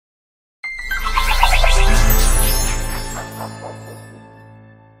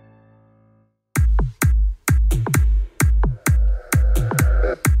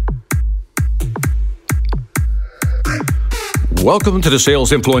Welcome to the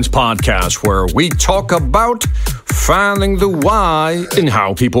Sales Influence Podcast, where we talk about finding the why in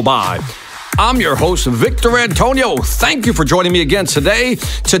how people buy. I'm your host, Victor Antonio. Thank you for joining me again today.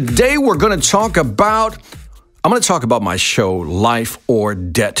 Today, I'm going to talk about my show, Life or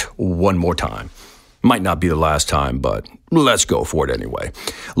Debt, one more time. Might not be the last time, but let's go for it anyway.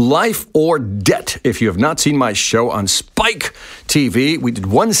 Life or Debt. If you have not seen my show on Spike TV, we did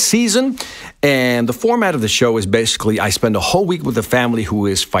one season, and the format of the show is basically I spend a whole week with a family who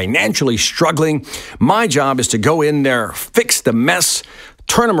is financially struggling. My job is to go in there, fix the mess,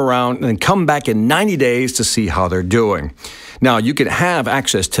 turn them around, and then come back in 90 days to see how they're doing. Now, you can have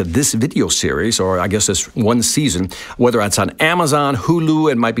access to this video series, or I guess this one season, whether it's on Amazon,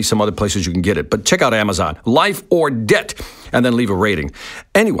 Hulu, and might be some other places you can get it. But check out Amazon, Life or Debt, and then leave a rating.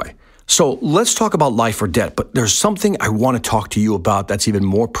 Anyway, so let's talk about Life or Debt, but there's something I want to talk to you about that's even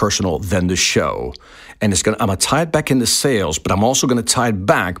more personal than the show. And I'm going to tie it back into sales, but I'm also going to tie it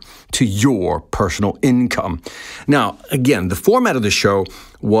back to your personal income. Now, again, the format of the show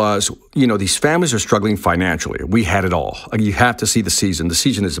was, these families are struggling financially. We had it all. You have to see the season. The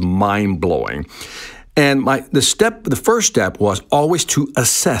season is mind-blowing. And the first step was always to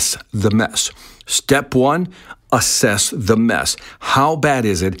assess the mess. Step one, assess the mess. How bad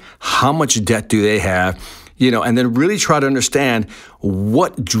is it? How much debt do they have? And then really try to understand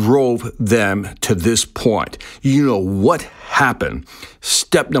what drove them to this point. What happened.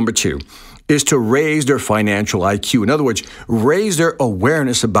 Step number two is to raise their financial IQ. In other words, raise their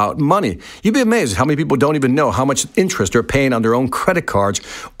awareness about money. You'd be amazed at how many people don't even know how much interest they're paying on their own credit cards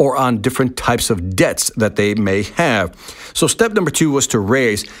or on different types of debts that they may have. So step number two was to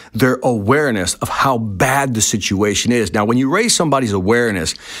raise their awareness of how bad the situation is. Now, when you raise somebody's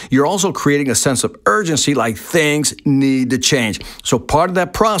awareness, you're also creating a sense of urgency, like things need to change. So part of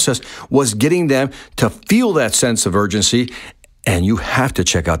that process was getting them to feel that sense of urgency. And you have to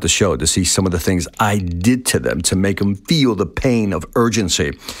check out the show to see some of the things I did to them to make them feel the pain of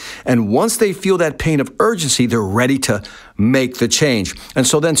urgency. And once they feel that pain of urgency, they're ready to make the change. And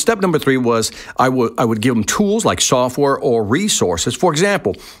so then step number three was I would give them tools like software or resources. For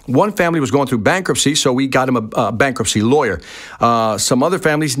example, one family was going through bankruptcy, so we got them a bankruptcy lawyer. Some other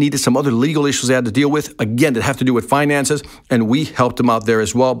families needed some other legal issues they had to deal with, again, that have to do with finances, and we helped them out there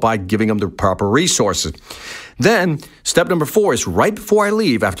as well by giving them the proper resources. Then step number four is right before I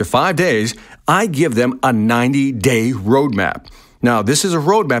leave, after 5 days, I give them a 90-day roadmap. Now, this is a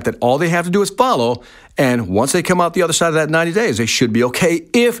roadmap that all they have to do is follow, and once they come out the other side of that 90 days, they should be okay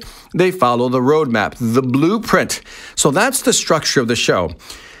if they follow the roadmap, the blueprint. So that's the structure of the show.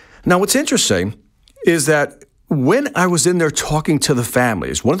 Now, what's interesting is that when I was in there talking to the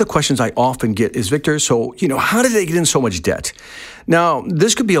families, one of the questions I often get is, Victor, so, how did they get in so much debt? Now,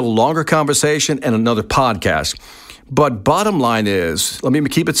 this could be a longer conversation and another podcast. But bottom line is, let me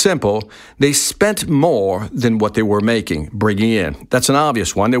keep it simple, they spent more than what they were bringing in. That's an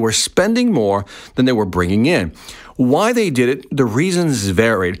obvious one. They were spending more than they were bringing in. Why they did it, the reasons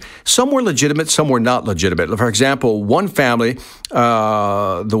varied. Some were legitimate, some were not legitimate. For example, one family,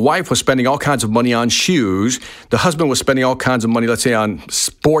 the wife was spending all kinds of money on shoes. The husband was spending all kinds of money, let's say, on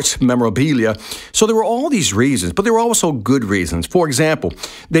sports memorabilia. So there were all these reasons, but there were also good reasons. For example,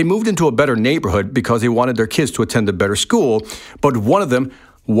 they moved into a better neighborhood because they wanted their kids to attend a better school, but one of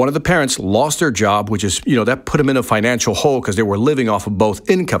the parents lost their job, which is, that put them in a financial hole because they were living off of both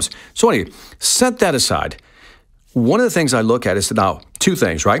incomes. So anyway, set that aside. One of the things I look at is now two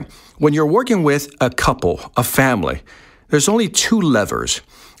things, right? When you're working with a couple, a family, there's only two levers,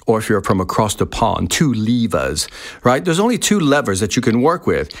 or if you're from across the pond, two levers, right? There's only two levers that you can work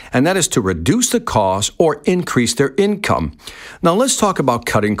with, and that is to reduce the cost or increase their income. Now, let's talk about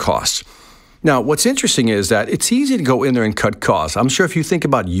cutting costs. Now, what's interesting is that it's easy to go in there and cut costs. I'm sure if you think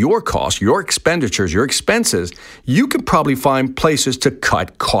about your costs, your expenditures, your expenses, you can probably find places to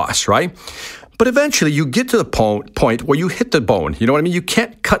cut costs, right? But eventually you get to the point where you hit the bone. You know what I mean? You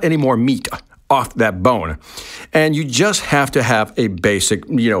can't cut any more meat off that bone. And you just have to have a basic,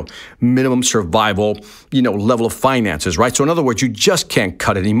 minimum survival, level of finances, right? So in other words, you just can't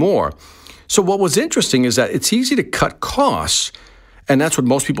cut any more. So what was interesting is that it's easy to cut costs, and that's what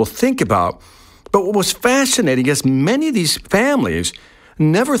most people think about. But what was fascinating is many of these families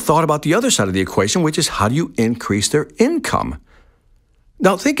never thought about the other side of the equation, which is how do you increase their income?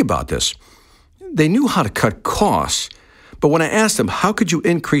 Now think about this. They knew how to cut costs, but when I asked them, how could you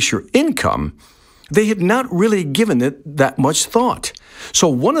increase your income? They had not really given it that much thought. So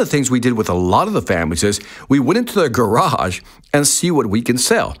one of the things we did with a lot of the families is we went into their garage and see what we can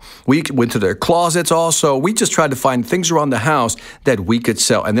sell. We went to their closets also. We just tried to find things around the house that we could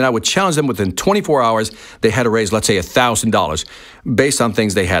sell. And then I would challenge them within 24 hours, they had to raise, let's say, $1,000 based on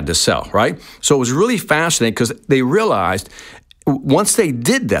things they had to sell, right? So it was really fascinating because they realized once they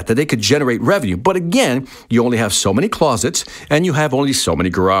did that they could generate revenue. But again, you only have so many closets and you have only so many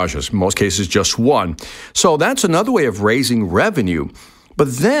garages, in most cases just one. So that's another way of raising revenue.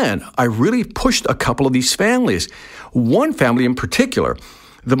 But then I really pushed a couple of these families. One family in particular,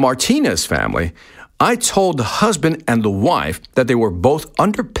 the Martinez family, I told the husband and the wife that they were both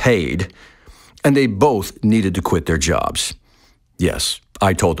underpaid and they both needed to quit their jobs. Yes,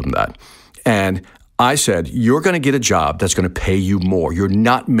 I told them that. And I said, you're going to get a job that's going to pay you more. You're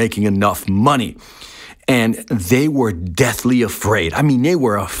not making enough money. And they were deathly afraid. I mean, they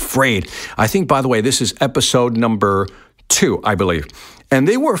were afraid. I think, by the way, this is episode number 2, I believe. And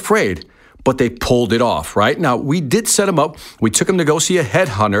they were afraid, but they pulled it off, right? Now, we did set them up. We took them to go see a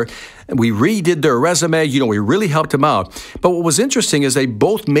headhunter. We redid their resume. We really helped them out. But what was interesting is they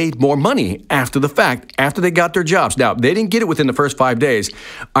both made more money after the fact, after they got their jobs. Now, they didn't get it within the first 5 days.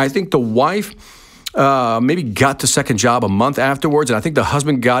 I think the wife maybe got the second job a month afterwards, and I think the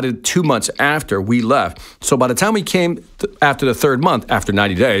husband got it 2 months after we left. So by the time we came after the third month, after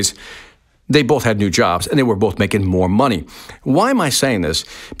 90 days, they both had new jobs, and they were both making more money. Why am I saying this?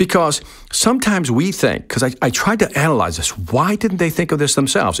 Because sometimes we think, because I tried to analyze this, why didn't they think of this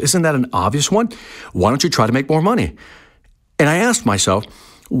themselves? Isn't that an obvious one? Why don't you try to make more money? And I asked myself,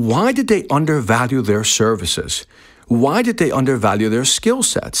 why did they undervalue their services? Why did they undervalue their skill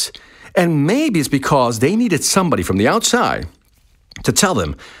sets? And maybe it's because they needed somebody from the outside to tell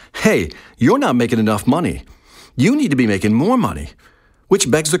them, hey, you're not making enough money. You need to be making more money.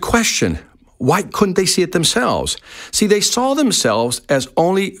 Which begs the question, why couldn't they see it themselves? See, they saw themselves as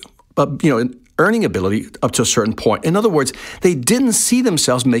only, an earning ability up to a certain point. In other words, they didn't see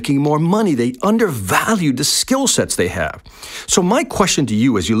themselves making more money. They undervalued the skill sets they have. So my question to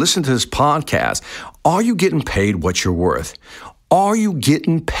you as you listen to this podcast, are you getting paid what you're worth? Are you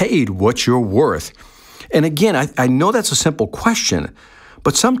getting paid what you're worth? And again, I know that's a simple question,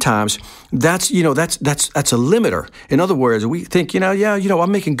 but sometimes that's a limiter. In other words, we think,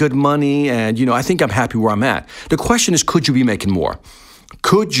 I'm making good money and, I think I'm happy where I'm at. The question is, could you be making more?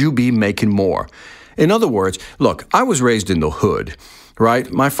 Could you be making more? In other words, look, I was raised in the hood,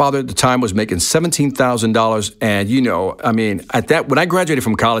 right? My father at the time was making $17,000. And, when I graduated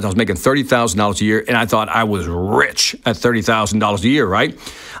from college, I was making $30,000 a year. And I thought I was rich at $30,000 a year, right?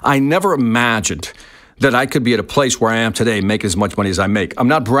 I never imagined that I could be at a place where I am today, making as much money as I make. I'm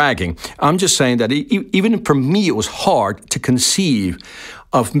not bragging. I'm just saying that even for me, it was hard to conceive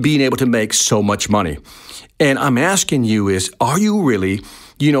of being able to make so much money. And I'm asking you is, are you really,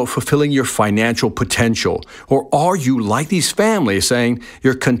 fulfilling your financial potential? Or are you like these families saying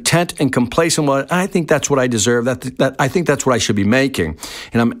you're content and complacent? Well, I think that's what I deserve. That I think that's what I should be making.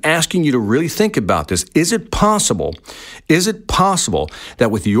 And I'm asking you to really think about this. Is it possible that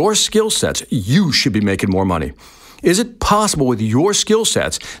with your skill sets, you should be making more money? Is it possible with your skill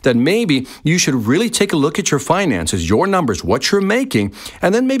sets that maybe you should really take a look at your finances, your numbers, what you're making,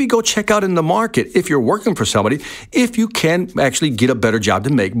 and then maybe go check out in the market if you're working for somebody, if you can actually get a better job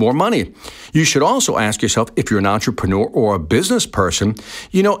to make more money? You should also ask yourself, if you're an entrepreneur or a business person,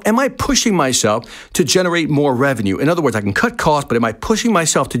 am I pushing myself to generate more revenue? In other words, I can cut costs, but am I pushing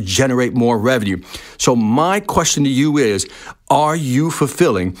myself to generate more revenue? So my question to you is, are you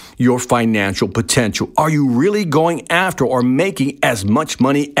fulfilling your financial potential? Are you really going after or making as much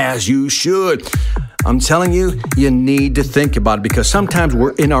money as you should? I'm telling you, you need to think about it because sometimes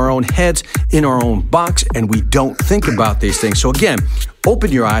we're in our own heads, in our own box, and we don't think about these things. So again,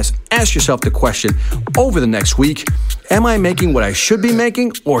 open your eyes, ask yourself the question over the next week, am I making what I should be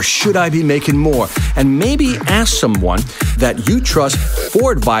making or should I be making more? And maybe ask someone that you trust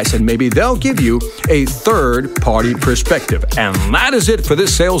for advice and maybe they'll give you a third-party perspective. And that is it for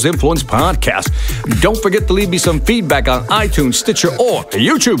this Sales Influence podcast. Don't forget to leave me some feedback on iTunes, Stitcher, or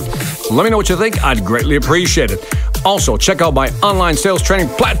YouTube. Let me know what you think. I'd greatly appreciate it. Also, check out my online sales training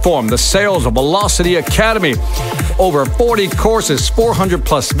platform, the Sales Velocity Academy. Over 40 courses, 400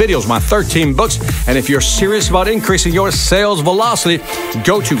 plus videos, my 13 books. And if you're serious about increasing your sales velocity,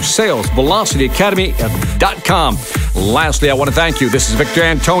 go to salesvelocityacademy.com. Lastly, I want to thank you. This is Victor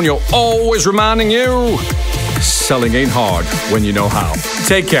Antonio, always reminding you, selling ain't hard when you know how.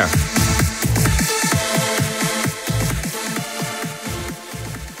 Take care.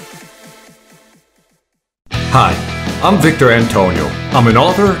 Hi, I'm Victor Antonio. I'm an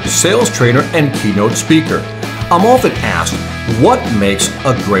author, sales trainer, and keynote speaker. I'm often asked, what makes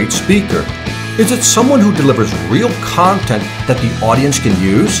a great speaker? Is it someone who delivers real content that the audience can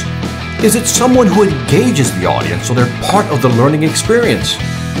use? Is it someone who engages the audience so they're part of the learning experience?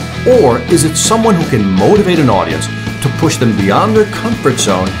 Or is it someone who can motivate an audience to push them beyond their comfort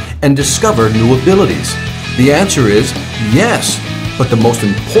zone and discover new abilities? The answer is yes. But the most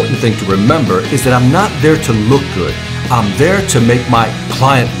important thing to remember is that I'm not there to look good. I'm there to make my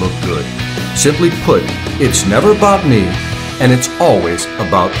client look good. Simply put, it's never about me, and it's always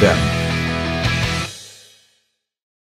about them.